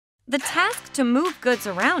The task to move goods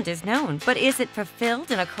around is known, but is it fulfilled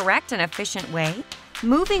in a correct and efficient way?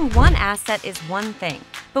 Moving one asset is one thing,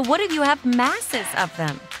 but what if you have masses of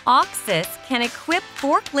them? Aucxis can equip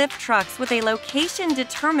forklift trucks with a location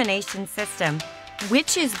determination system,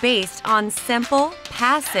 which is based on simple,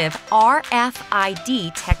 passive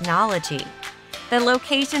RFID technology. The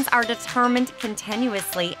locations are determined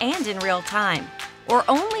continuously and in real time, or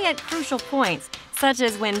only at crucial points, such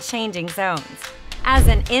as when changing zones. As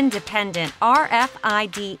an independent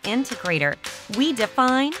RFID integrator, we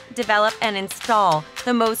define, develop, and install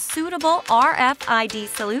the most suitable RFID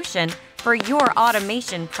solution for your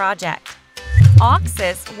automation project.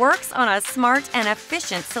 Aucxis works on a smart and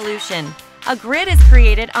efficient solution. A grid is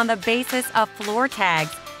created on the basis of floor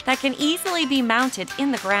tags that can easily be mounted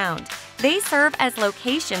in the ground. They serve as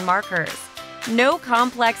location markers. No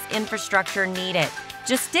complex infrastructure needed.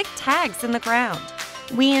 Just stick tags in the ground.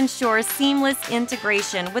 We ensure seamless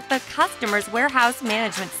integration with the customer's warehouse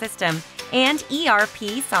management system and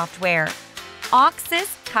ERP software.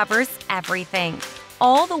 Aucxis covers everything,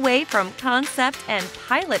 all the way from concept and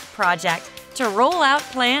pilot project to rollout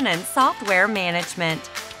plan and software management.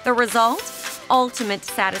 The result? Ultimate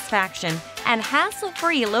satisfaction and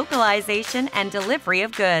hassle-free localization and delivery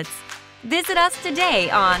of goods. Visit us today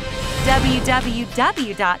on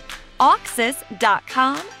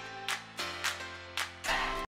www.aucxis.com